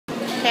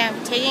Okay,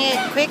 I'm taking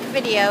a quick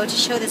video to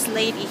show this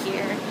lady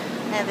here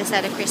at the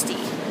side of Christie.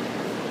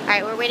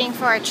 Alright, we're waiting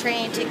for our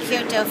train to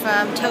Kyoto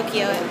from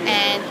Tokyo,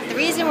 and the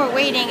reason we're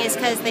waiting is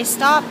because they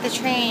stop the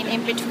train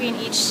in between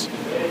each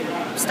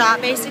stop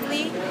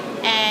basically,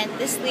 and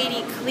this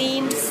lady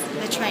cleans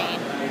the train.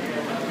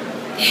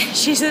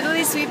 She's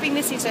literally sweeping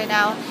the seats right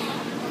now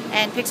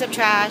and picks up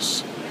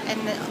trash,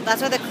 and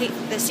that's why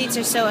the seats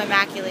are so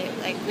immaculate.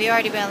 Like, we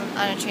already been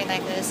on a train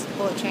like this,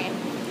 bullet train.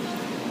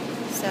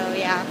 So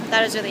yeah,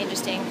 that was really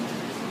interesting.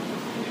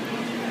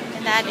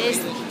 And that's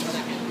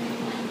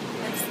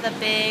the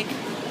big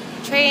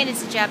train.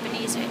 It's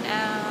Japanese right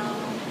now.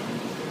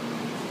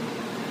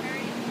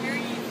 Very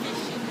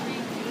efficient.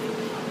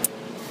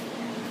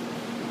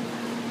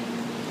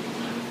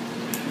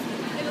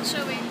 It'll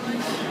show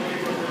English.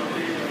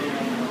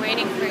 We're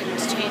waiting for it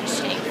to change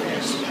to English.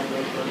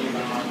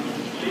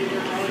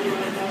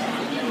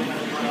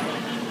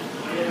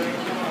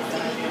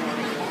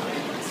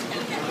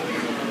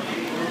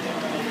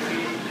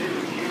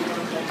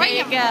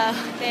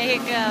 There you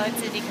go,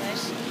 it's in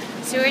English.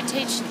 So we're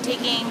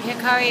taking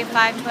Hikari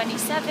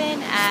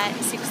 527 at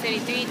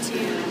 6:33 to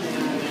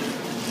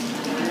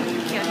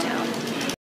Kyoto.